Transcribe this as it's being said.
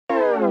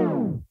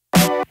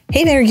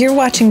Hey there, you're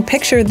watching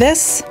Picture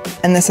This,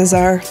 and this is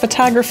our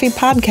photography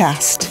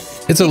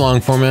podcast. It's a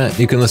long format.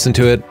 You can listen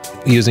to it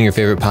using your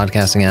favorite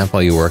podcasting app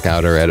while you work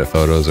out or edit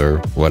photos or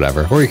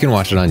whatever. Or you can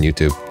watch it on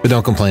YouTube. But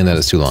don't complain that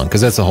it's too long,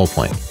 because that's the whole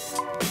point.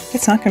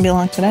 It's not going to be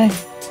long today.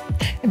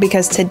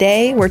 Because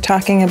today we're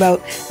talking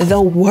about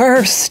the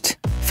worst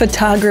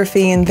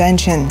photography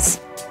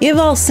inventions. You've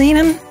all seen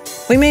them.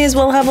 We may as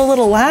well have a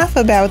little laugh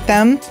about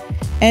them.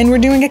 And we're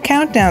doing a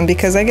countdown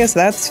because I guess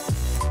that's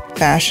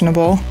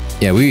fashionable.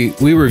 Yeah, we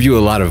review a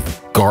lot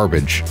of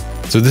garbage.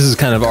 So this is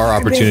kind of our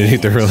opportunity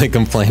to really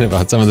complain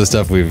about some of the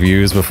stuff we've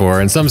used before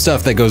and some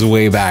stuff that goes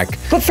way back.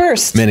 But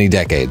first, many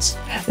decades.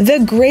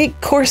 The Great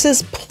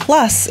Courses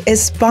Plus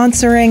is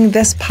sponsoring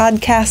this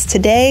podcast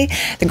today.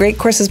 The Great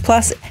Courses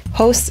Plus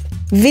hosts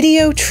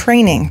video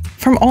training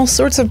from all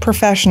sorts of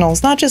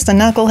professionals, not just a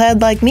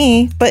knucklehead like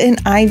me, but an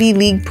Ivy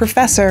League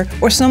professor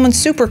or someone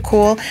super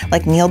cool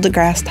like Neil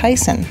deGrasse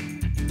Tyson.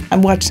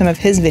 I've watched some of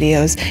his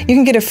videos. You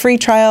can get a free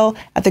trial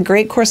at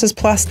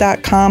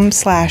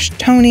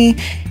thegreatcoursesplus.com/Tony,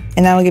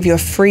 and that'll give you a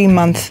free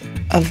month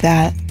of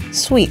that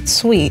sweet,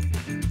 sweet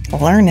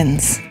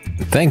learnings.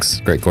 Thanks,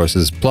 Great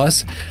Courses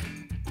Plus.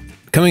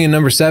 Coming in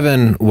number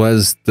 7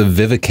 was the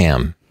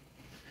Vivicam.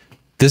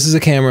 This is a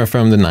camera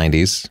from the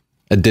 90s,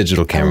 a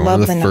digital camera,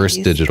 one of the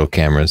first digital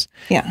cameras.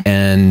 Yeah.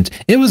 And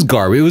it was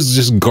garbage. It was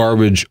just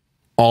garbage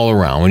all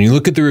around. When you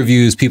look at the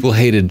reviews, people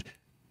hated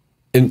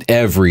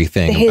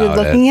everything about it. They hated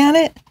looking at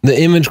it?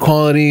 The image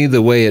quality,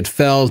 the way it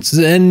felt,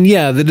 and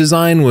yeah, the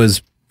design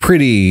was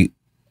pretty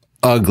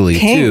ugly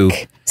too.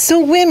 So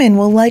women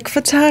will like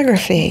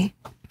photography.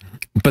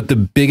 But the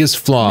biggest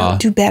flaw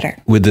do better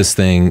with this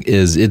thing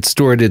is it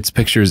stored its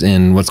pictures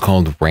in what's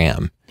called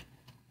RAM.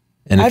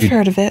 And I've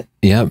heard of it.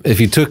 Yeah, if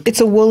you took...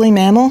 It's a woolly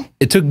mammal?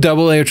 It took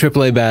AA or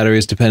AAA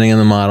batteries, depending on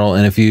the model,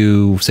 and if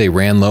you, say,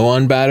 ran low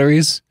on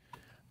batteries,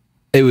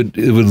 it would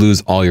lose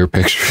all your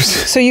pictures.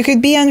 So you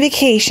could be on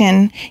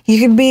vacation, you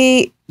could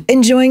be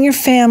enjoying your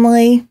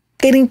family,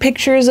 getting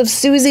pictures of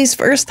Susie's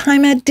first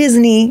time at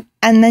Disney,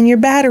 and then your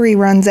battery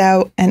runs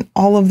out and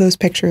all of those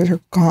pictures are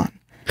gone.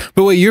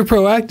 But wait, you're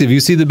proactive. You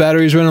see the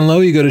batteries running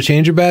low, you go to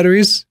change your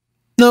batteries?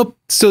 Nope.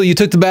 Still, you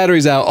took the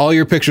batteries out, all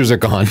your pictures are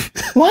gone.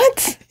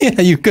 What? Yeah,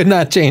 you could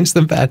not change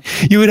them back.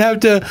 You would have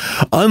to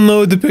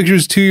unload the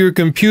pictures to your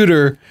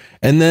computer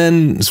and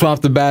then swap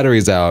the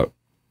batteries out.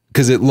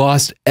 Because it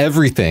lost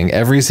everything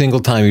every single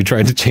time you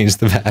tried to change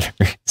the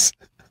batteries.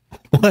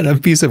 What a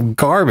piece of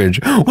garbage.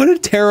 What a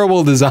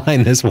terrible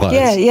design this was.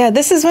 Yeah.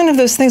 This is one of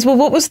those things. Well,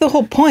 what was the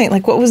whole point?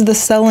 Like, what was the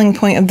selling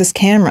point of this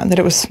camera? That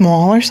it was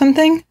small or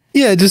something?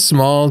 Yeah, just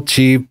small,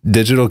 cheap,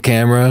 digital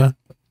camera.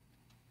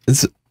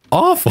 It's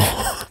awful.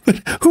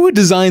 But who would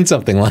design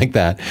something like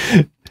that?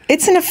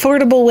 It's an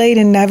affordable way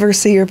to never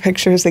see your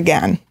pictures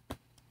again.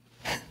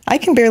 I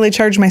can barely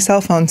charge my cell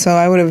phone, so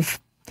I would have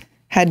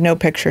had no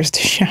pictures to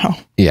show.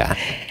 Yeah.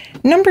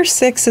 Number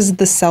 6 is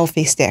the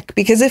selfie stick.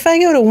 Because if I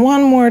go to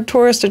one more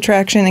tourist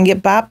attraction and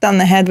get bopped on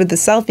the head with the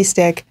selfie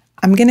stick,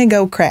 I'm going to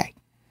go cray.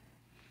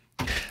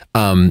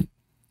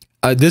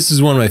 This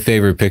is one of my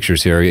favorite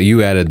pictures here.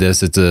 You added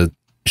this. It's a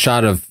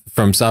shot of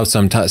from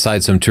some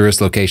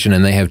tourist location,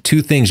 and they have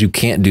 2 things you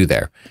can't do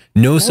there.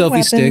 No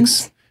selfie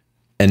sticks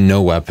and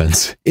no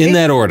weapons. In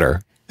that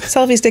order.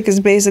 Selfie stick is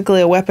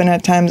basically a weapon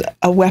at times.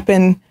 A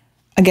weapon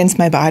against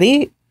my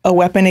body. A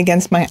weapon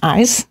against my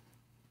eyes.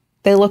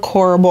 They look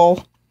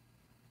horrible.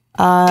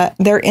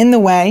 They're in the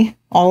way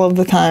all of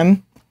the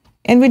time.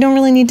 And we don't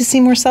really need to see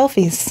more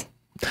selfies.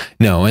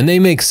 No, and they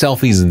make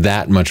selfies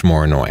that much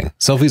more annoying.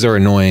 Selfies are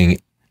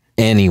annoying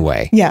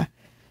anyway. Yeah.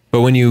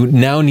 But when you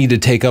now need to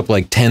take up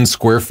like 10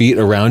 square feet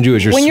around you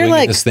as you're swinging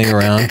like, this thing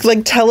around.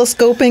 Like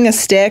telescoping a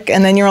stick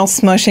and then you're all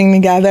smushing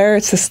together.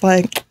 It's just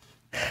like...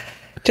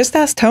 Just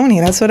ask Tony.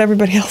 That's what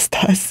everybody else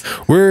does.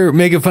 We're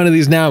making fun of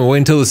these now, but wait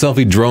until the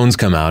selfie drones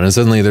come out and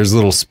suddenly there's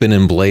little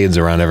spinning blades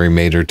around every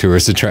major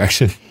tourist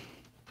attraction.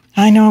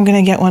 I know I'm going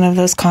to get one of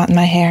those caught in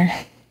my hair.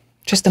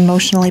 Just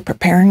emotionally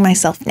preparing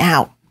myself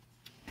now.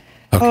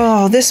 Okay.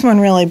 Oh, this one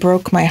really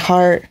broke my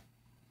heart.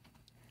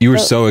 You were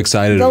so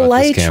excited about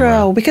this camera. The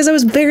Lytro, because I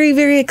was very,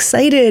 very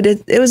excited.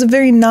 It was a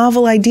very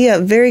novel idea,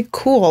 very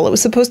cool. It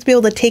was supposed to be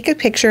able to take a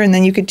picture and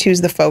then you could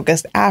choose the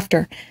focus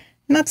after.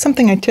 Not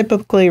something I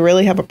typically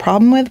really have a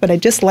problem with, but I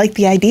just like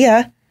the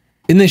idea.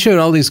 And they showed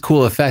all these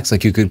cool effects,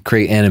 like you could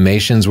create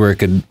animations where it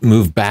could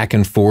move back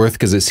and forth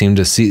because it seemed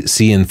to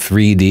see in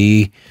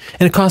 3D.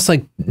 And it cost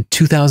like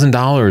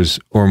 $2,000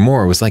 or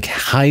more. It was like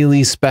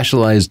highly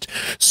specialized,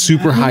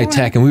 super high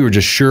tech. And we were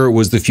just sure it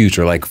was the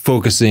future. Like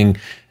focusing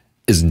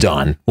is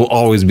done. We'll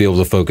always be able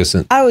to focus.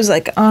 I was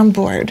like on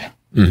board.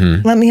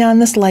 Let me on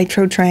this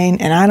Lytro train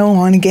and I don't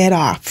want to get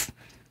off.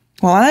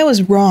 Well, I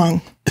was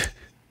wrong.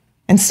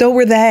 And so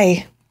were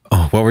they.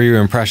 Oh, what were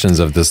your impressions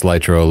of this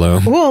Lytro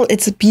Loom? Well,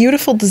 it's a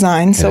beautiful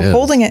design. So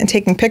holding it and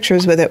taking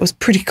pictures with it was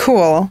pretty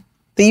cool.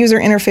 The user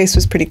interface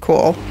was pretty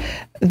cool.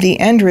 The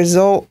end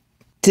result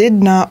did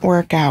not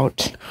work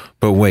out.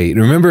 But wait,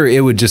 remember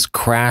it would just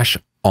crash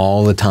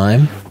all the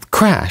time?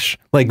 Crash,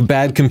 like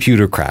bad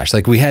computer crash.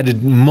 Like we had to,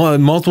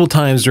 multiple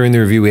times during the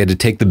review, we had to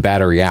take the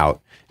battery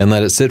out and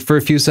let it sit for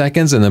a few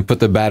seconds and then put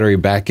the battery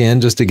back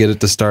in just to get it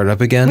to start up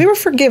again. We were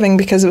forgiving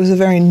because it was a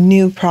very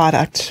new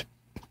product.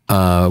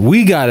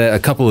 We got it a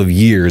couple of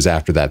years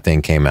after that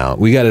thing came out.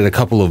 We got it a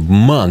couple of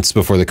months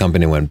before the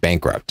company went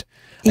bankrupt.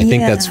 I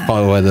think that's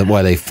probably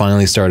why they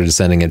finally started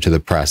sending it to the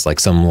press, like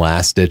some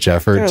last ditch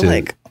effort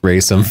to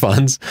raise some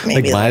funds.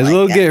 Like, might as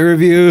well get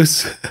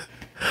reviews.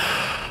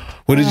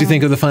 What did you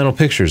think of the final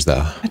pictures,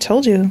 though? I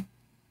told you,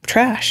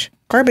 trash,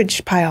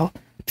 garbage pile,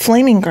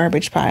 flaming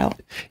garbage pile.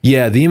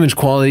 Yeah, the image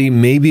quality,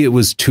 maybe it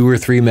was 2 or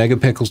 3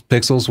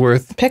 megapixels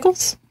worth.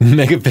 Pickles?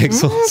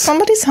 Megapixels.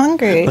 Somebody's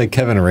hungry. Like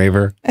Kevin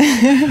Raver.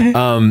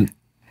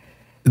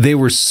 They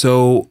were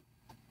so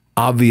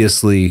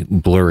obviously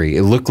blurry.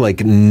 It looked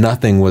like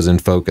nothing was in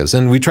focus.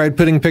 And we tried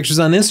putting pictures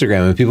on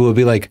Instagram and people would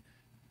be like,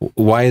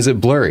 why is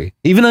it blurry?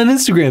 Even on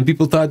Instagram,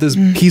 people thought this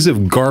piece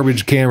of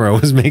garbage camera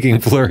was making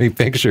blurry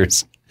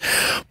pictures.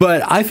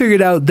 But I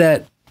figured out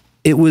that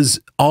it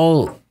was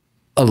all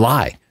a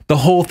lie. The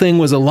whole thing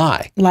was a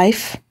lie.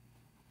 Life?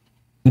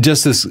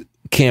 Just this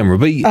camera.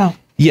 But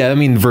yeah, I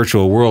mean,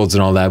 virtual worlds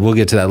and all that. We'll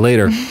get to that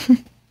later.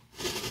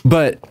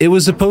 But it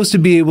was supposed to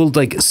be able to,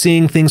 like,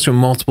 seeing things from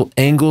multiple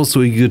angles so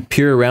you could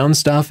peer around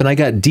stuff. And I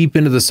got deep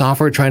into the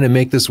software trying to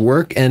make this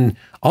work. And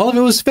all of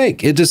it was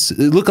fake. It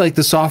looked like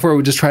the software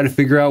would just try to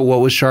figure out what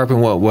was sharp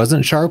and what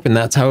wasn't sharp. And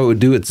that's how it would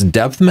do its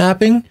depth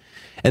mapping.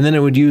 And then it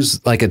would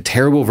use like a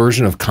terrible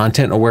version of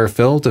content aware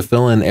fill to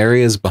fill in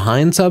areas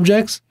behind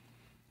subjects.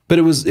 But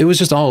it was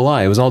just all a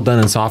lie. It was all done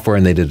in software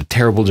and they did a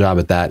terrible job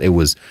at that. It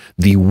was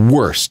the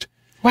worst.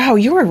 Wow,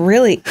 you were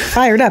really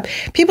fired up.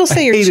 People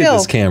say you're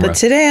chill, but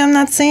today I'm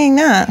not saying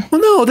that.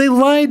 Well, no, they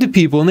lied to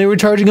people and they were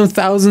charging them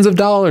thousands of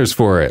dollars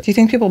for it. Do you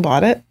think people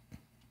bought it?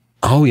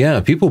 Oh,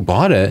 yeah, people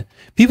bought it.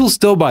 People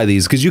still buy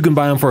these because you can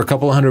buy them for a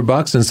couple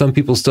 $100 and some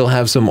people still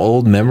have some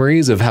old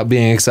memories of how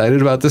being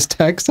excited about this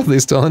tech, so they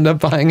still end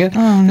up buying it.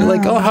 Oh, no. They're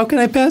like, oh, how can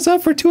I pass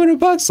up for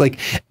 $200? Like,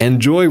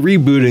 enjoy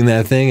rebooting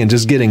that thing and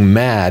just getting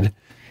mad.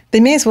 They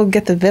may as well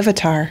get the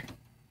Vivitar.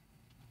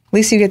 At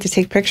least you get to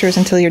take pictures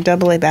until your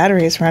AA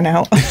batteries run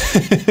out.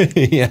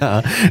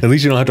 Yeah, at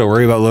least you don't have to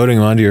worry about loading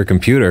them onto your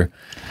computer.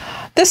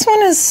 This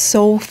one is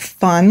so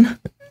fun.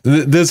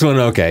 This one,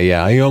 okay,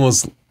 yeah. You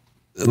almost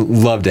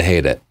love to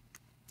hate it.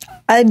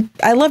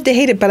 I love to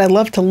hate it, but I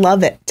love to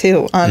love it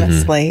too,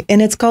 honestly.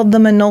 And it's called the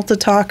Minolta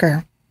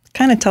Talker.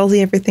 Kind of tells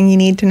you everything you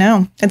need to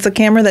know. It's a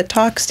camera that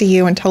talks to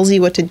you and tells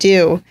you what to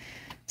do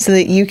so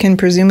that you can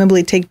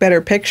presumably take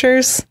better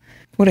pictures.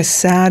 What a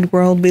sad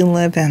world we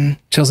live in.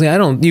 Chelsea,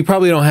 you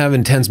probably don't have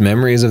intense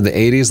memories of the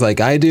 80s like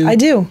I do. I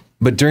do.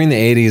 But during the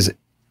 80s,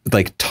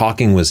 like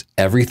talking was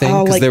everything.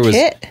 Oh, like there was,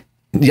 Kit?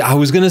 Yeah, I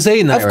was going to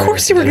say Knight Rider. Of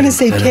course you were going to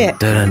say Kit.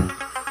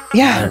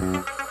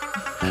 Yeah.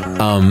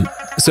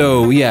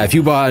 So yeah, if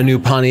you bought a new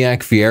Pontiac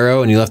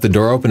Fiero and you left the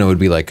door open, it would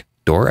be like,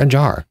 door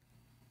ajar.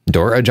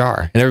 Door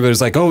ajar. And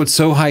everybody's like, oh, it's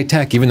so high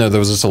tech, even though there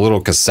was just a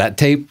little cassette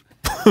tape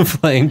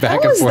playing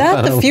back and forth. How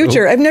is that the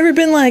future? I've never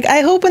been like,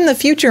 I hope in the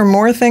future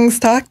more things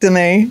talk to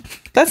me.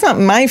 That's not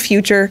my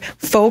future,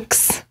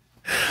 folks.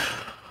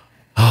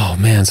 Oh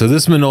man, so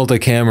this Minolta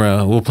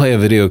camera, we'll play a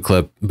video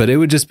clip, but it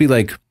would just be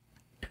like,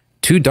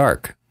 too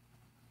dark.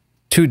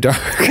 Too dark.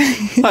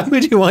 Why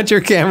would you want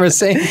your camera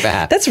saying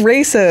that? That's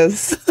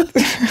racist.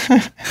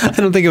 I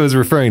don't think it was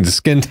referring to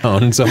skin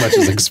tone so much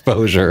as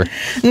exposure.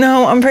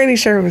 No, I'm pretty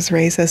sure it was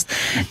racist.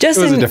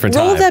 Justin,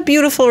 roll that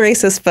beautiful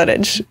racist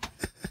footage.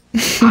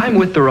 I'm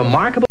with the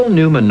remarkable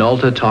new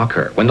Minolta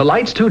Talker. When the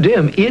light's too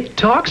dim, it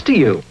talks to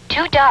you.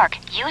 Too dark,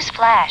 use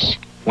flash.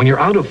 When you're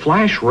out of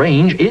flash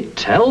range, it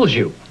tells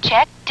you.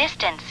 Check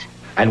distance.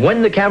 And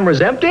when the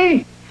camera's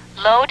empty,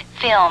 load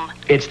film.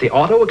 It's the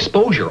auto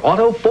exposure,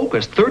 auto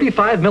focus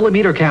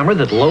 35mm camera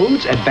that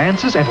loads,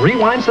 advances, and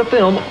rewinds the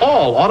film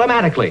all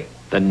automatically.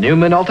 The new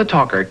Minolta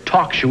Talker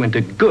talks you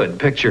into good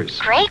pictures.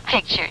 Great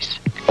pictures.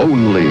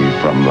 Only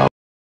from the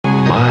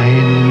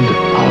mind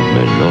of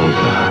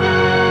Minolta.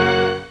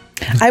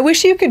 I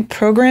wish you could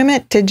program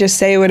it to just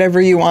say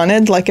whatever you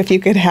wanted. Like if you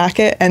could hack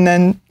it and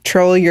then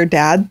troll your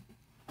dad.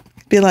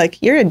 Be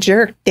like, you're a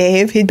jerk,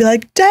 Dave. He'd be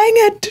like, dang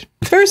it.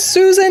 First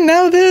Susan,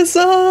 now this.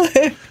 Or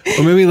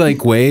maybe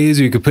like ways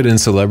you could put in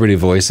celebrity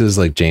voices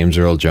like James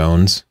Earl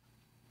Jones.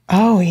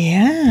 Oh,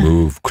 yeah.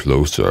 Move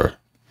closer.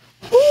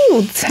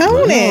 Ooh,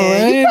 Tony.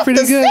 Right? Pretty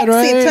good, sexy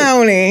right?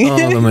 Tony. Oh,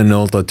 the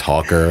Minolta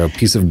Talker, a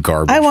piece of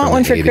garbage. I want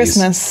one for 80s.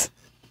 Christmas.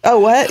 Oh,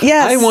 what?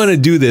 Yes. I want to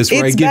do this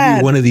where I give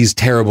you one of these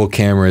terrible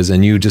cameras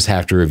and you just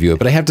have to review it,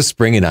 but I have to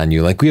spring it on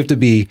you. Like we have to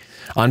be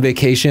on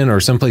vacation or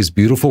someplace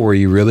beautiful where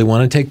you really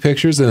want to take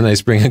pictures, and then I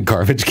spring a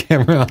garbage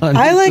camera on.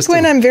 I like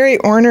when I'm very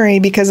ornery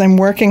because I'm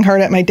working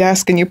hard at my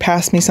desk and you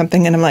pass me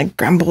something and I'm like,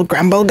 grumble,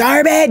 grumble,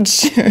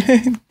 garbage.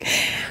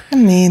 I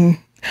mean,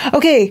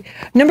 okay.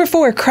 Number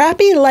 4,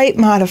 crappy light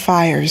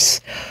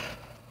modifiers.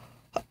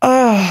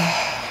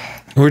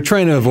 We're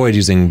trying to avoid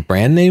using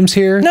brand names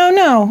here.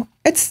 No.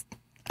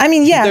 I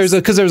mean, yes.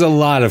 Because there's a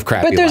lot of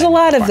crappy. But there's a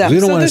lot of them.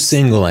 We don't want to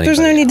single anybody. There's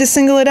no need to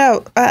single it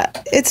out.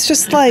 It's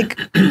just like,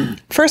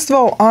 first of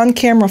all,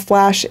 on-camera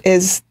flash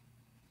is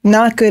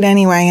not good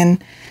anyway,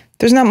 and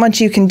there's not much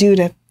you can do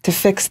to to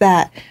fix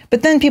that.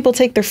 But then people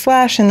take their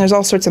flash and there's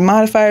all sorts of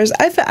modifiers.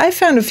 I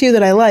found a few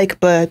that I like,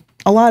 but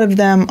a lot of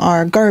them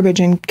are garbage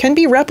and can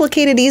be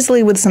replicated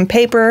easily with some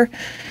paper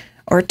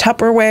or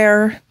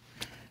Tupperware.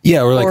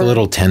 Yeah, or like a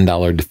little $10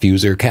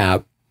 diffuser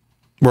cap.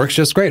 Works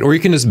just great. Or you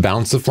can just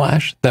bounce the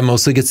flash. That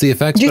mostly gets the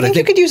effects. Do you think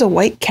you could use a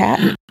white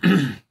cat?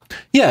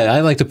 Yeah,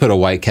 I like to put a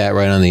white cat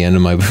right on the end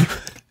of my...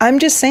 I'm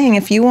just saying,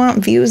 if you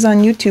want views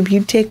on YouTube,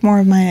 you'd take more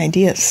of my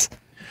ideas.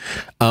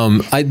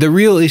 The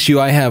real issue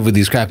I have with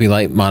these crappy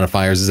light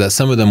modifiers is that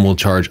some of them will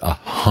charge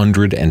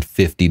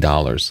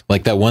 $150.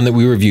 Like that one that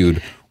we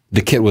reviewed,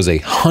 the kit was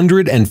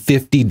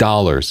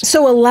 $150.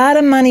 So a lot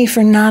of money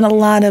for not a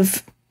lot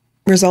of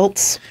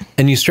results.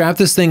 And you strap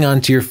this thing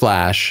onto your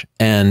flash,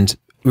 and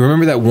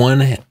remember that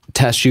one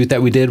test shoot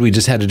that we did? We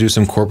just had to do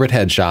some corporate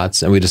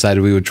headshots, and we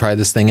decided we would try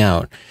this thing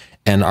out.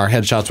 And our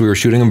headshots, we were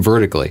shooting them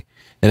vertically.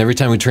 And every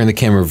time we turned the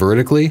camera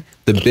vertically,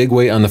 the big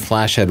weight on the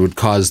flash head would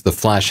cause the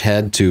flash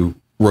head to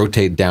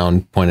rotate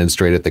down, pointed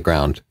straight at the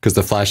ground, because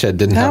the flash head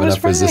didn't have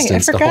enough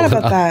resistance to hold it up. I forgot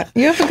about that.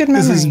 You have a good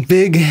memory. This is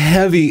big,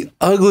 heavy,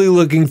 ugly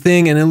looking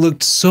thing, and it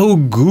looked so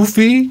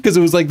goofy because it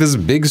was like this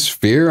big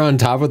sphere on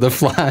top of the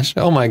flash.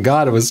 Oh my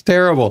God, it was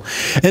terrible.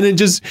 And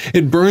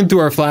it burned through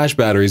our flash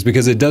batteries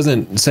because it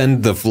doesn't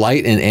send the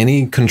light in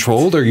any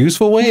controlled or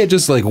useful way. It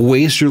just like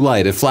wastes your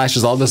light. It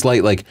flashes all this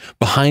light like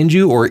behind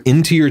you or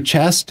into your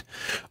chest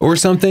or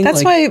something.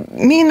 That's why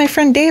me and my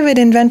friend David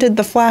invented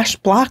the flash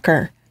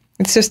blocker.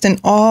 It's just an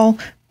all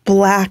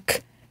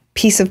black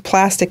piece of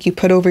plastic you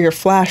put over your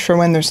flash for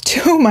when there's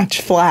too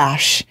much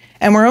flash.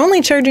 And we're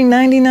only charging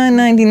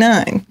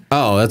 $99.99.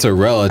 Oh, that's a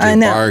relative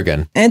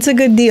bargain. It's a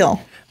good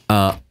deal.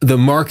 The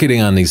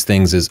marketing on these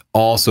things is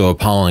also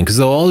appalling because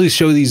they'll always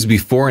show these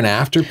before and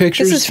after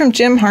pictures. This is from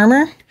Jim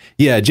Harmer.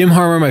 Yeah, Jim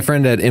Harmer, my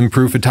friend at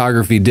Improve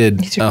Photography,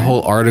 did a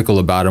whole article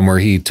about him where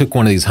he took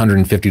one of these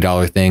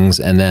 $150 things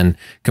and then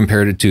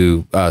compared it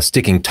to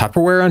sticking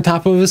Tupperware on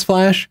top of his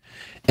flash.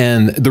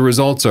 And the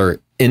results are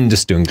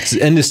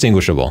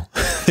indistinguishable.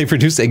 They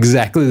produce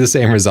exactly the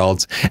same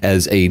results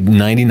as a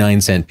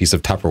 99-cent piece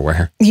of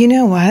Tupperware. You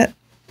know what?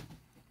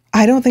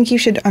 I don't think you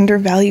should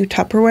undervalue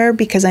Tupperware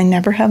because I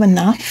never have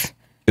enough.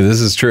 This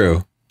is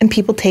true. And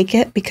people take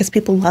it because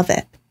people love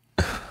it.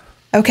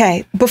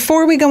 Okay,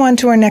 before we go on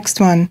to our next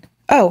one.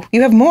 Oh,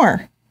 you have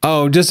more.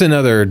 Oh, just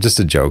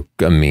a joke,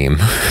 a meme,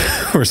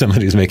 where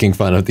somebody's making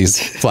fun of these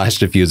flash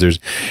diffusers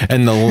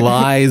and the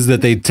lies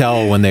that they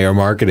tell when they are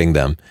marketing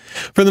them.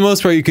 For the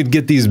most part, you could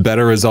get these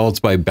better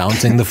results by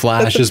bouncing the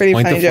flash, just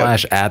point the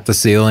flash at the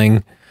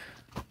ceiling.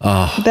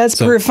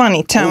 That's pretty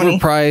funny, Tony.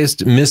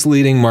 Overpriced,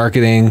 misleading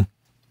marketing,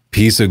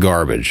 piece of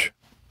garbage.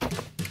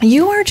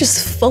 You are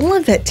just full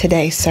of it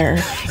today,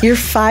 sir. You're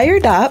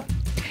fired up.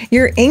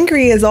 You're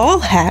angry as all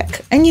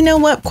heck. And you know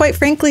what? Quite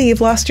frankly, you've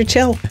lost your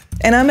chill.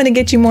 And I'm going to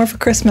get you more for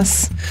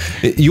Christmas.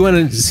 You want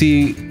to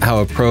see how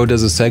a pro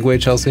does a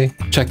segue, Chelsea?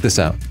 Check this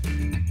out.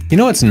 You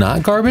know what's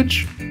not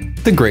garbage?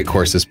 The Great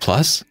Courses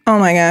Plus. Oh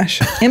my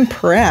gosh.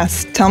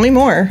 Impressed. Tell me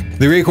more.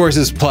 The Great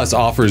Courses Plus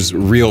offers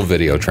real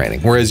video training,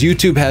 whereas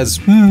YouTube has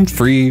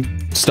free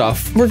stuff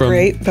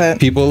from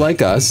people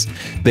like us.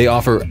 They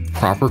offer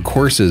proper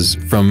courses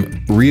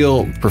from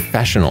real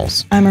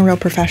professionals. I'm a real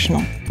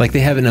professional. Like they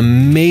have an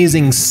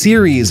amazing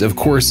series of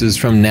courses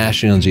from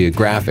National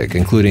Geographic,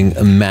 including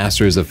a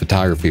Masters of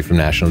Photography from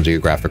National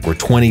Geographic, where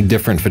 20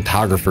 different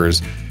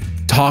photographers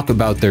talk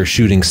about their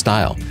shooting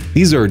style.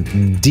 These are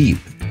deep,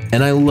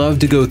 and I love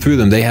to go through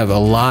them. They have a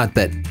lot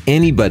that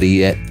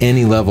anybody at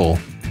any level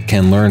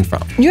can learn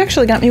from. You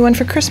actually got me one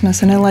for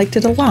Christmas, and I liked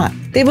it a lot.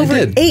 They have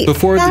over 8.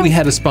 Before we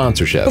had a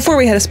sponsorship. Before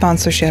we had a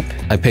sponsorship.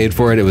 I paid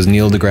for it. It was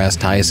Neil deGrasse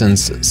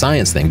Tyson's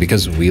science thing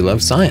because we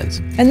love science.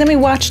 And then we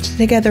watched it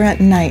together at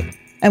night,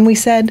 and we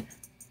said,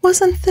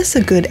 wasn't this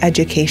a good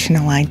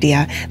educational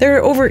idea? There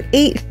are over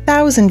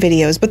 8,000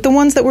 videos, but the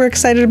ones that we're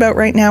excited about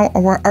right now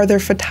are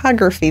their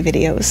photography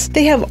videos.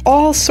 They have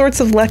all sorts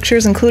of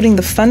lectures, including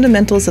the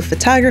fundamentals of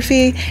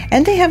photography,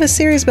 and they have a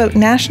series about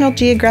National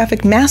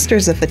Geographic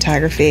Masters of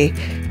Photography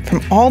from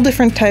all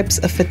different types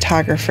of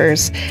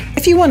photographers.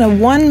 If you want a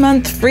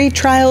 1-month free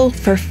trial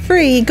for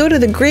free, go to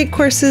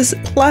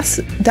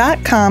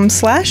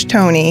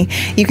thegreatcoursesplus.com/Tony.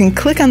 You can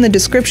click on the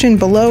description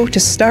below to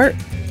start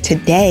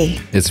today.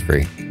 It's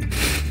free.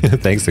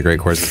 Thanks to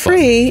Great Courses Plus.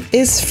 Free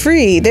is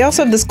free. They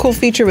also have this cool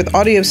feature with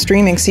audio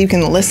streaming, so you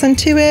can listen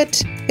to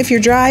it if you're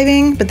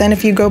driving, but then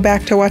if you go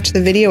back to watch the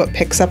video, it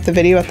picks up the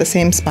video at the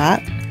same spot.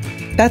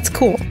 That's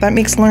cool. That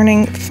makes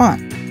learning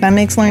fun. That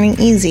makes learning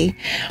easy.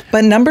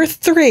 But number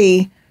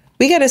 3,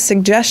 we got a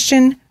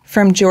suggestion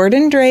from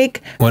Jordan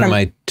Drake. One of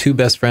my 2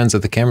 best friends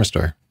at the camera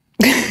store.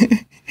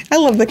 I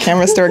love the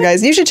camera store,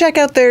 guys. You should check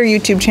out their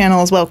YouTube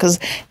channel as well, because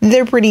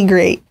they're pretty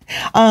great.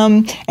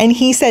 And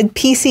he said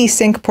PC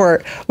sync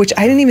port, which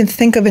I didn't even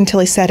think of until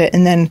he said it.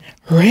 And then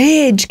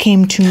rage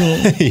came to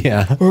me.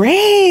 Yeah.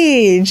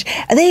 Rage.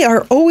 They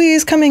are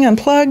always coming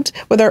unplugged.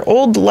 With our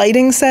old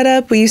lighting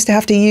setup, we used to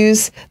have to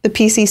use the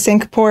PC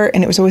sync port,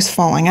 and it was always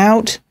falling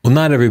out. Well,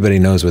 not everybody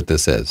knows what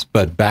this is.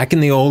 But back in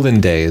the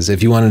olden days,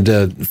 if you wanted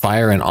to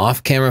fire an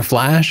off-camera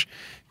flash,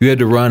 you had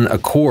to run a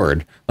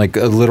cord, like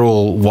a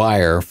little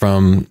wire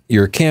from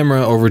your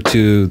camera over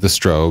to the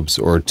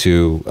strobes or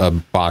to a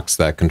box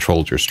that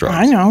controlled your strobes.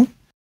 I know.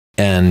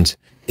 And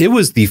it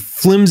was the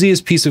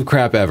flimsiest piece of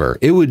crap ever.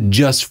 It would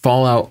just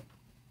fall out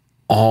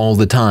all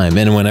the time.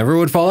 And whenever it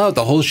would fall out,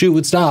 the whole shoot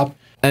would stop.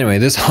 Anyway,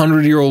 this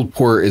 100-year-old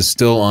port is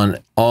still on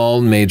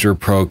all major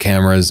pro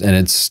cameras, and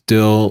it's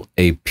still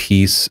a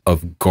piece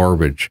of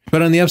garbage.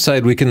 But on the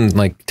upside, we can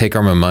like take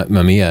our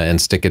Mamiya and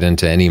stick it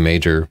into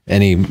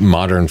any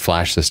modern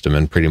flash system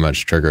and pretty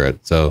much trigger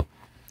it. So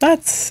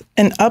That's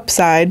an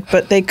upside,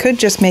 but they could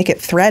just make it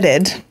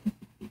threaded.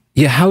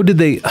 yeah, how did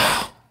they?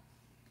 Oh,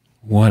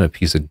 what a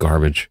piece of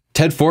garbage.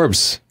 Ted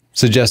Forbes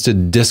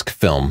suggested disc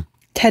film.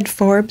 Ted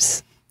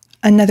Forbes,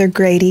 another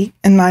Grady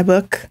in my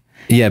book.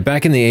 Yeah,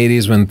 back in the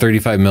 80s when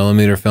 35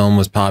 millimeter film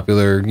was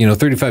popular,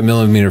 35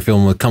 millimeter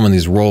film would come in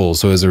these rolls.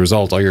 So as a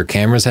result, all your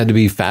cameras had to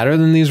be fatter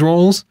than these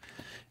rolls.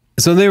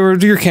 So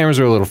your cameras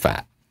were a little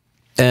fat.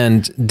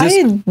 And I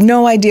had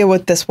no idea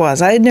what this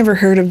was. I had never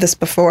heard of this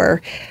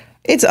before.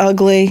 It's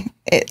ugly.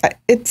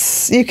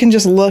 It's you can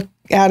just look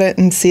at it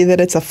and see that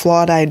it's a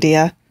flawed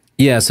idea.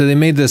 yeah, so they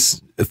made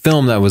this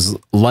film that was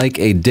like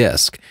a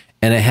disc.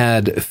 And it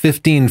had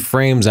 15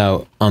 frames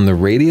out on the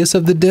radius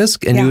of the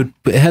disc, and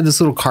it had this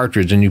little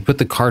cartridge, and you put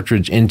the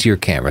cartridge into your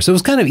camera. So it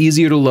was kind of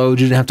easier to load.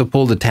 You didn't have to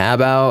pull the tab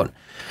out,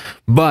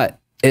 but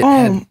it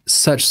had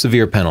such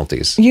severe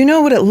penalties. You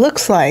know what it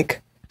looks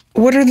like?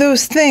 What are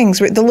those things?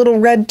 The little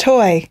red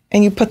toy,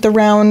 and you put the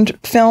round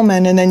film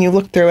in, and then you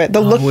look through it.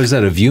 What is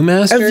that, a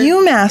Viewmaster? A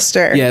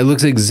Viewmaster. Yeah, it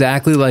looks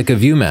exactly like a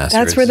Viewmaster.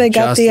 That's where they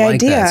got Just the like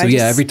idea. that. So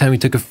yeah, every time you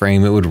took a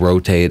frame, it would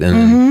rotate.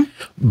 And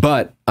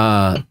but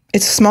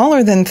It's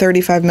smaller than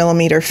 35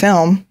 millimeter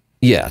film.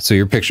 yeah, so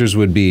your pictures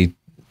would be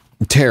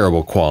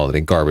terrible quality,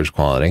 garbage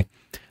quality.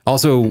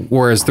 Also,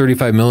 whereas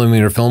 35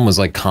 millimeter film was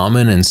like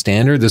common and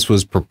standard, this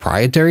was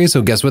proprietary.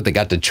 So guess what? They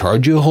got to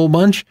charge you a whole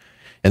bunch.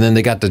 And then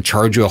they got to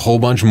charge you a whole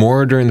bunch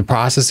more during the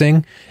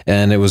processing.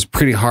 And it was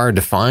pretty hard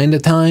to find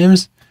at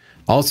times.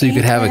 Also, you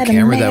could have a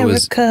camera that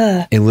was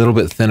a little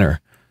bit thinner.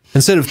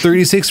 Instead of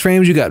 36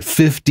 frames, you got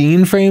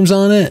 15 frames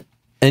on it.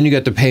 And you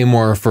got to pay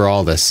more for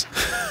all this.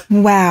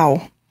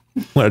 Wow.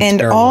 What a And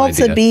terrible all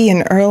idea. to be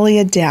an early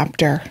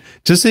adapter.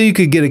 Just so you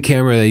could get a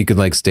camera that you could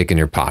like stick in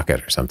your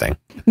pocket or something.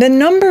 The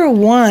number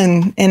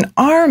one in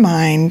our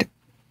mind,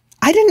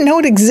 I didn't know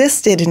it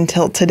existed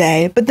until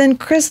today, but then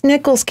Chris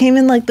Nichols came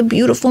in like the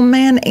beautiful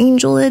man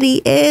angel that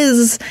he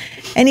is,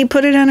 and he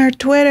put it on our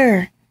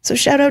Twitter. So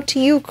shout out to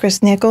you,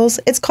 Chris Nichols.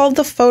 It's called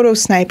the Photo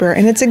Sniper,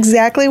 and it's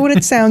exactly what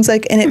it sounds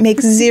like, and it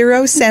makes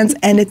zero sense,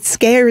 and it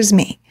scares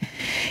me.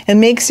 It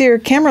makes your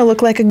camera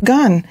look like a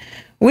gun,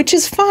 which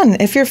is fun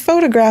if you're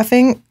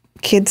photographing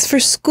kids for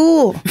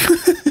school.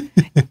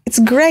 It's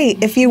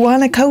great if you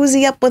want to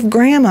cozy up with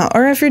grandma,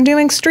 or if you're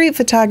doing street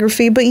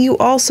photography, but you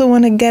also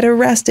want to get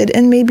arrested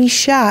and maybe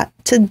shot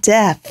to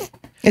death.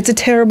 It's a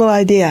terrible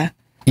idea.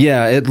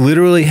 Yeah, it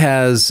literally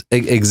has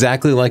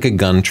exactly like a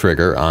gun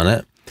trigger on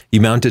it. You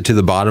mount it to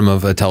the bottom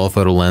of a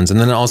telephoto lens, and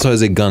then it also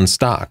has a gun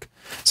stock.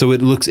 So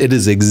it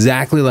is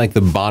exactly like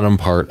the bottom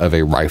part of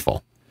a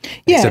rifle.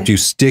 Yeah. Except you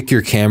stick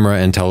your camera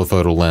and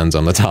telephoto lens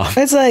on the top.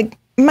 It's like,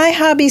 my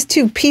hobby's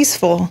too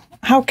peaceful.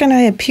 How can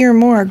I appear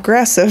more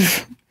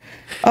aggressive?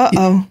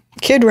 Uh-oh.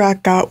 Kid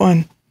Rock got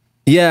one.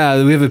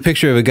 Yeah, we have a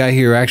picture of a guy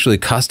here who actually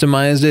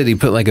customized it. He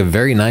put like a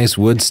very nice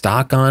wood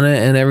stock on it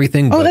and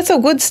everything. Oh, but that's a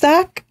wood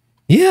stock?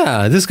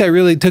 yeah, this guy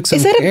really took some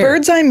Is that care. a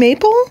bird's eye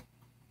maple?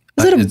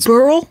 Is it it's- a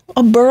burl?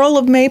 A burl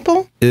of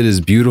maple? It is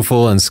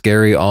beautiful and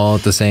scary all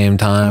at the same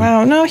time.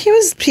 Wow, no, he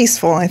was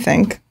peaceful, I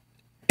think.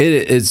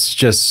 It's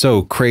just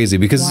so crazy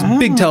because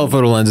big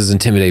telephoto lenses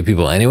intimidate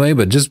people anyway,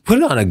 but just put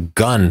it on a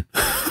gun.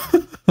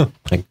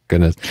 My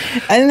goodness.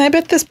 And I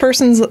bet this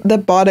person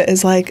that bought it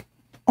is like,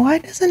 why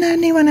doesn't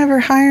anyone ever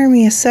hire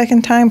me a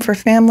second time for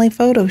family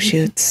photo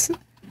shoots?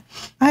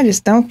 I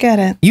just don't get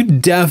it. You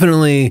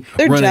definitely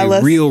They're run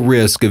jealous. a real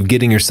risk of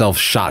getting yourself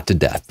shot to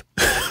death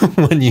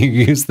when you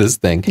use this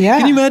thing. Yeah.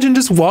 Can you imagine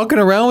just walking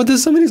around with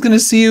this? Somebody's going to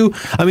see you.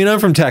 I mean, I'm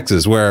from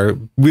Texas where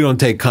we don't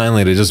take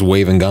kindly to just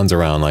waving guns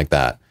around like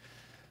that.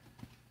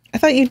 I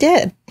thought you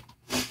did.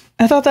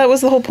 I thought that was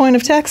the whole point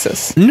of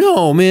Texas.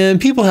 No, man,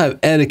 people have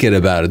etiquette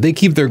about it. They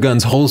keep their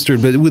guns holstered,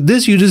 but with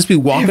this, you just be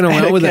walking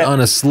around with it Etiquette. on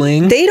a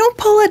sling. They don't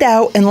pull it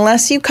out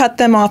unless you cut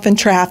them off in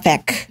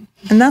traffic.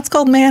 And that's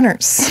called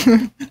manners.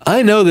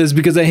 I know this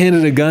because I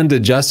handed a gun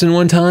to Justin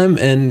one time,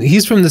 and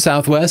he's from the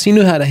Southwest. He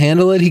knew how to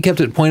handle it. He kept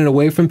it pointed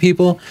away from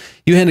people.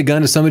 You hand a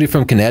gun to somebody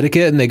from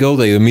Connecticut, and they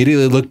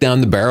immediately look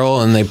down the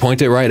barrel, and they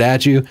point it right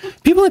at you.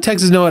 People in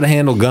Texas know how to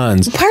handle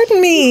guns.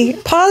 Pardon me.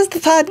 Pause the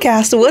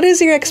podcast. What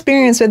is your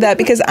experience with that?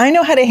 Because I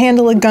know how to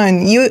handle a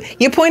gun. You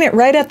point it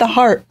right at the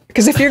heart.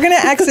 Because if you're going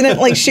to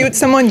accidentally shoot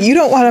someone, you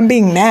don't want them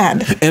being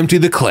mad. Empty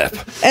the clip.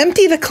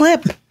 Empty the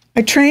clip.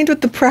 I trained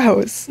with the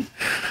pros.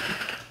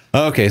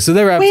 Okay, so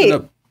that wraps Wait. it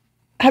up.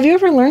 Have you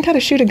ever learned how to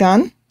shoot a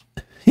gun?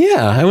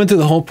 Yeah, I went through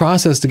the whole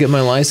process to get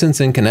my license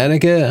in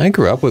Connecticut. I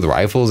grew up with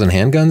rifles and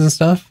handguns and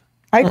stuff.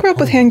 I grew up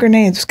with hand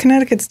grenades.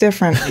 Connecticut's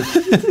different.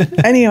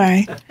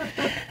 Anyway.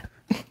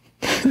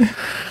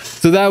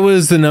 So that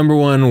was the number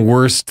one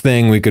worst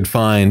thing we could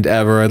find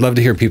ever. I'd love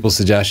to hear people's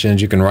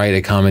suggestions. You can write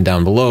a comment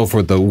down below for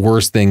what the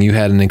worst thing you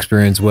had an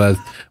experience with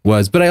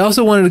was. But I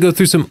also wanted to go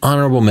through some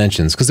honorable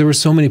mentions because there were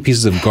so many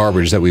pieces of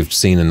garbage that we've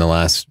seen in the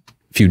last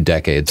few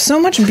decades. So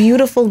much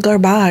beautiful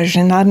garbage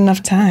and not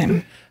enough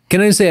time.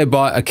 Can I say I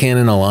bought a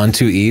Canon Elan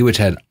 2E, which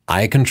had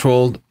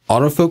eye-controlled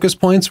autofocus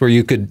points where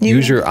you could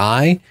use your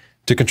eye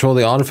to control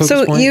the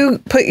autofocus point? So you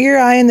put your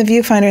eye in the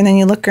viewfinder and then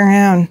you look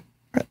around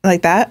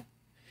like that?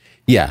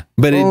 Yeah,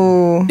 but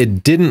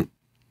it didn't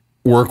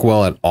work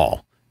well at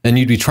all. And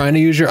you'd be trying to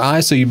use your eye,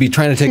 so you'd be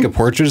trying to take a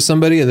portrait of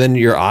somebody, and then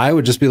your eye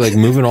would just be like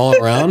moving all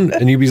around,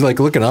 and you'd be like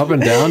looking up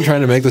and down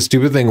trying to make the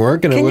stupid thing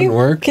work, and it wouldn't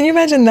work. Can you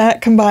imagine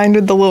that combined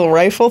with the little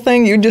rifle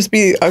thing? You'd just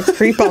be a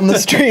creep on the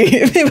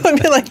street. People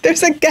would be like,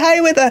 there's a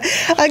guy with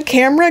a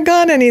camera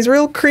gun, and he's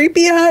real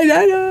creepy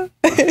eyed.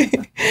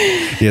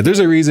 Yeah, there's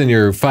a reason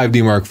your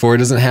 5D Mark IV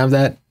doesn't have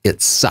that.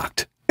 It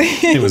sucked.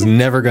 It was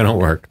never going to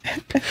work.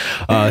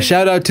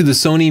 Shout out to the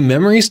Sony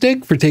Memory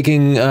Stick for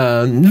taking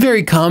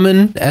very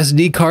common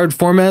SD card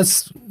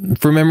formats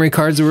for memory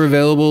cards that were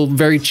available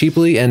very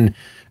cheaply and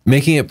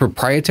making it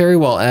proprietary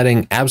while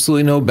adding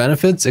absolutely no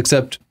benefits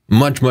except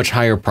much, much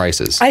higher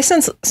prices. I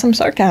sense some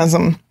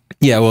sarcasm.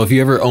 Yeah, well, if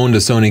you ever owned a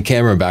Sony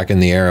camera back in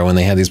the era when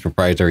they had these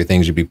proprietary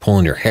things, you'd be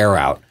pulling your hair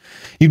out.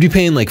 You'd be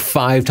paying like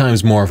 5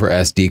 times more for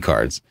SD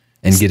cards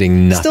and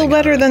getting nothing. Still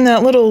better than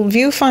that little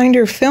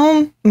viewfinder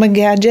film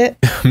gadget.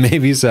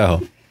 Maybe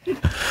so.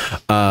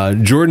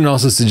 Jordan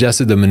also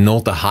suggested the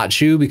Minolta hot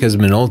shoe because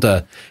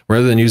Minolta,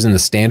 rather than using the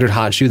standard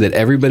hot shoe that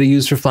everybody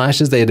used for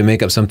flashes, they had to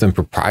make up something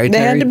proprietary.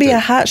 There had to be a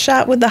hot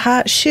shot with the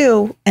hot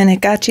shoe, and it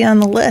got you on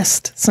the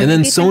list. And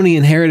then Sony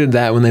inherited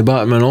that when they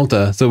bought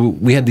Minolta. So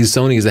we had these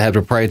Sonys that had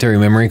proprietary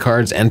memory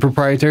cards and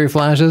proprietary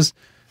flashes.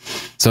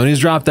 Sony's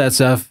dropped that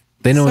stuff.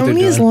 They know what they're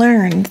doing. Sony's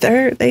learned.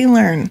 They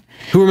learn.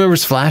 Who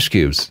remembers flash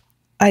cubes?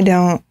 I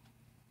don't.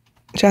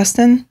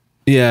 Justin?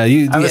 Yeah,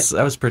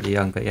 I was pretty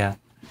young, but yeah.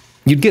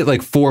 You'd get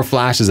like 4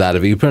 flashes out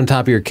of it. You put it on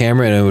top of your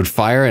camera and it would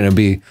fire and it'd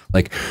be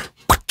like,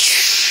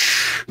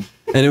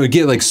 and it would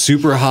get like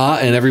super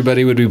hot and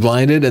everybody would be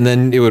blinded and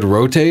then it would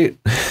rotate.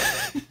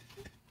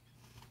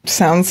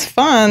 Sounds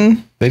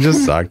fun. They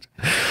just sucked.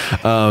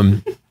 All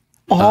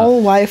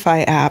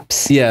Wi-Fi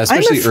apps. Yeah,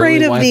 especially I'm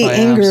afraid early of the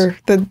Wi-Fi anger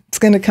that's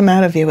going to come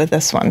out of you with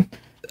this one.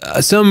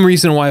 Some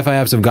recent Wi-Fi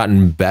apps have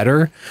gotten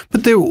better,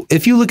 but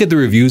if you look at the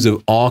reviews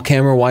of all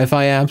camera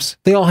Wi-Fi apps,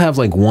 they all have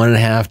like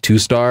 1.5, 2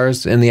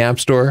 stars in the App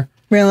Store.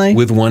 Really?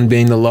 With 1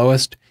 being the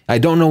lowest. I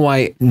don't know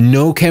why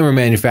no camera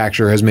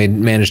manufacturer has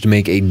managed to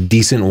make a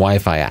decent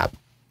Wi-Fi app.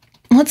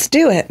 Let's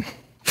do it.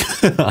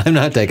 I'm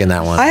not taking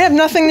that one. I have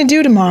nothing to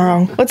do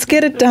tomorrow. Let's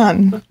get it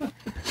done.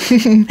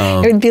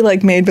 It would be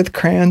like made with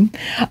crayon.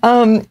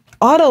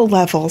 Auto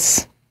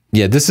levels.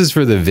 Yeah, this is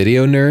for the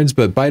video nerds,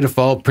 but by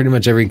default, pretty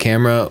much every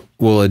camera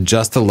will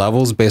adjust the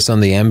levels based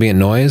on the ambient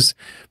noise.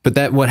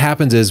 But what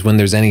happens is when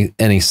there's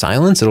any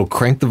silence, it'll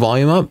crank the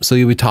volume up. So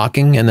you'll be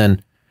talking and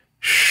then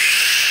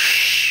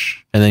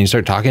shh, and then you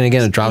start talking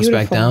again, it drops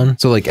back down.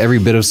 So like every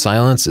bit of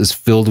silence is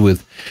filled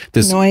with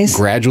this noise.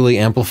 Gradually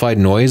amplified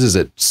noise as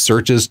it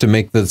searches to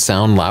make the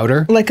sound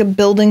louder. Like a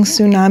building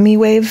tsunami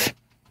wave.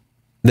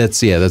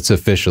 That's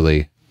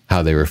officially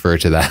how they refer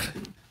to that.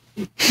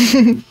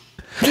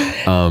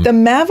 The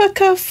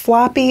Mavica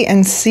floppy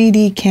and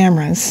CD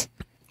cameras.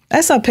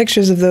 I saw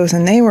pictures of those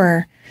and they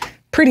were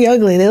pretty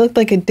ugly. They looked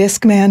like a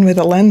Discman with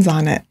a lens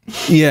on it.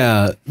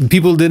 Yeah,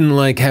 people didn't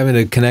like having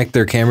to connect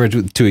their camera to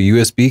a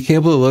USB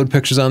cable to load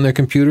pictures on their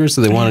computer,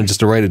 so they wanted just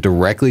to write it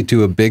directly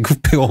to a big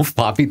old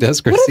floppy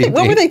disk or CD.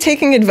 What were they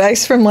taking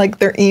advice from, like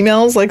their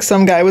emails? Like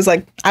some guy was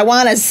like, I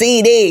want a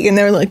CD. And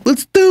they were like,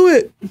 let's do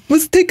it.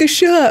 Let's take a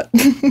shot.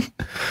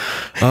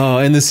 Oh,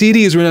 and the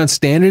CDs were not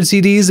standard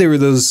CDs. They were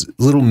those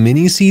little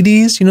mini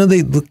CDs. You know,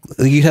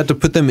 you had to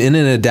put them in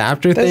an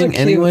adapter thing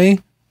anyway.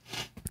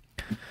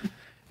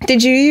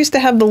 Did you used to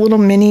have the little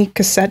mini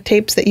cassette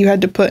tapes that you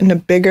had to put in a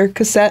bigger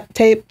cassette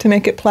tape to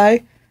make it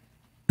play?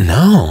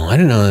 No, I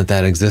didn't know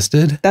that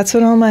existed. That's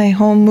what all my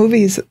home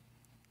movies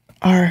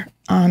are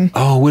on.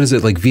 Oh, what is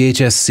it, like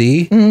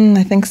VHS-C?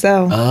 I think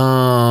so.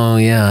 Oh,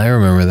 yeah, I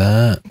remember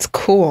that. It's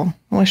cool.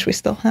 I wish we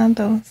still had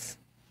those.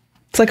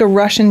 It's like a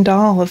Russian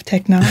doll of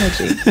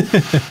technology,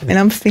 and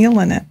I'm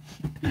feeling it.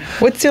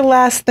 What's your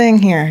last thing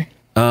here?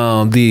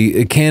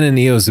 The Canon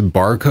EOS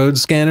barcode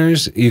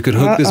scanners. You could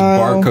hook this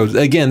barcode.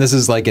 Again, this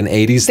is like an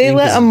 80s thing. They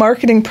let a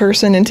marketing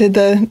person into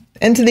the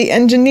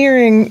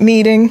engineering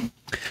meeting.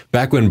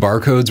 Back when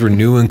barcodes were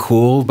new and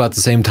cool, about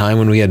the same time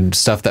when we had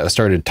stuff that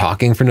started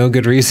talking for no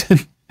good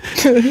reason.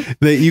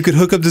 That you could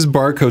hook up this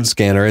barcode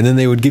scanner and then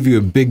they would give you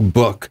a big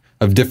book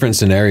of different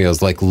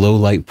scenarios like low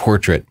light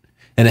portrait.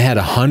 And it had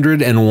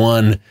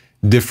 101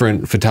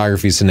 different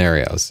photography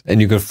scenarios.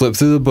 And you could flip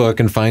through the book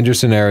and find your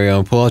scenario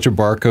and pull out your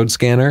barcode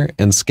scanner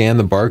and scan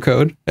the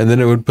barcode. And then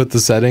it would put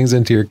the settings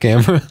into your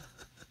camera.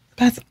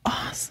 That's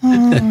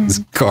awesome. It's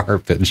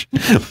garbage.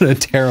 What a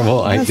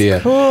terrible idea.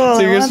 cool. So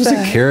you're I love supposed to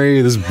that.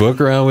 carry this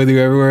book around with you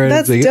everywhere. And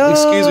That's it's like,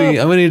 excuse me,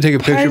 dope. I'm gonna need to take a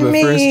picture, Pardon but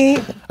me.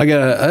 first I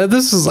gotta. I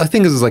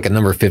think this is like a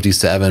number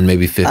 57,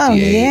 maybe 58. Oh,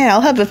 yeah.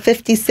 I'll have a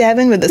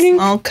 57 with a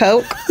small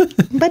Coke.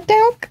 But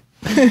don't.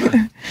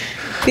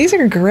 These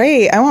are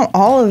great. I want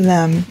all of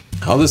them.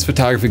 All this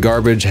photography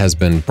garbage has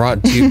been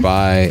brought to you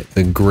by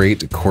the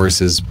Great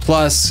Courses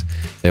Plus.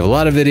 They have a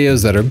lot of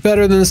videos that are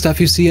better than the stuff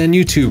you see on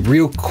YouTube.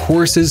 Real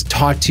courses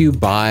taught to you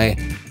by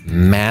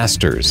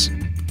masters.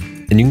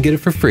 And you can get it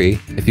for free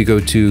if you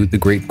go to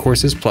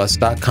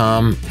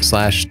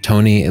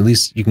thegreatcoursesplus.com/Tony. At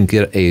least you can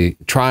get a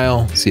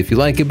trial, see if you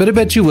like it, but I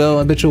bet you will.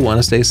 I bet you'll want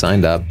to stay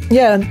signed up.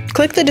 Yeah,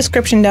 click the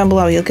description down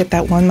below. You'll get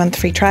that 1 month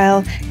free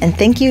trial. And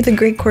thank you, The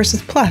Great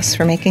Courses Plus,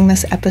 for making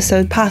this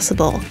episode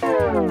possible.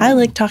 I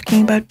like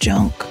talking about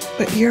junk,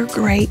 but you're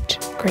great.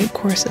 Great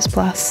Courses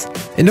Plus.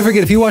 And don't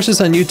forget, if you watch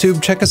this on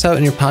YouTube, check us out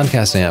in your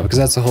podcasting app, because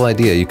that's the whole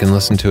idea. You can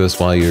listen to us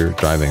while you're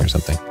driving or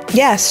something.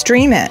 Yeah,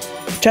 stream it.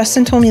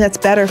 Justin told me that's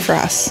better for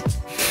us.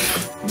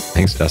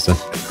 Thanks, Justin.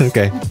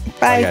 Okay. Bye.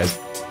 Bye, guys.